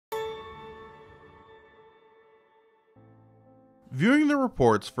Viewing the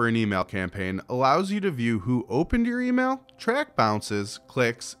reports for an email campaign allows you to view who opened your email, track bounces,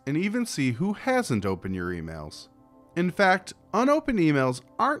 clicks, and even see who hasn't opened your emails. In fact, unopened emails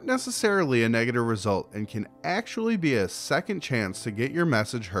aren't necessarily a negative result and can actually be a second chance to get your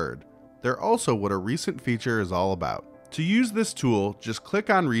message heard. They're also what a recent feature is all about. To use this tool, just click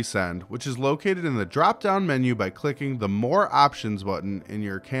on Resend, which is located in the drop-down menu by clicking the More Options button in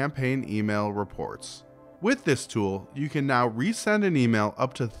your campaign email reports. With this tool, you can now resend an email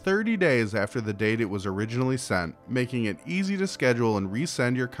up to 30 days after the date it was originally sent, making it easy to schedule and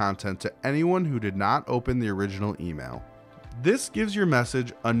resend your content to anyone who did not open the original email. This gives your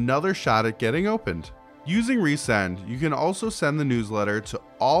message another shot at getting opened. Using Resend, you can also send the newsletter to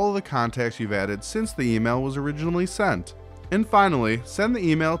all of the contacts you've added since the email was originally sent. And finally, send the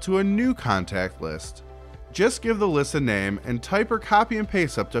email to a new contact list. Just give the list a name and type or copy and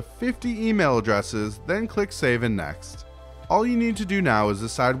paste up to 50 email addresses, then click Save and Next. All you need to do now is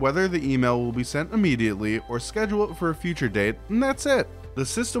decide whether the email will be sent immediately or schedule it for a future date, and that's it. The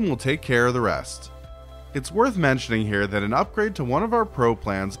system will take care of the rest. It's worth mentioning here that an upgrade to one of our Pro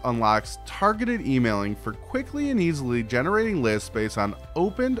plans unlocks targeted emailing for quickly and easily generating lists based on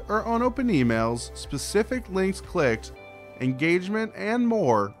opened or unopened emails, specific links clicked, engagement, and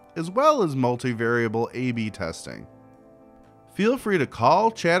more, as well as multivariable A/B testing. Feel free to call,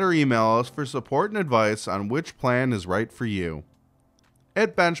 chat, or email us for support and advice on which plan is right for you.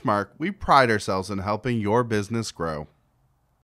 At Benchmark, we pride ourselves in helping your business grow.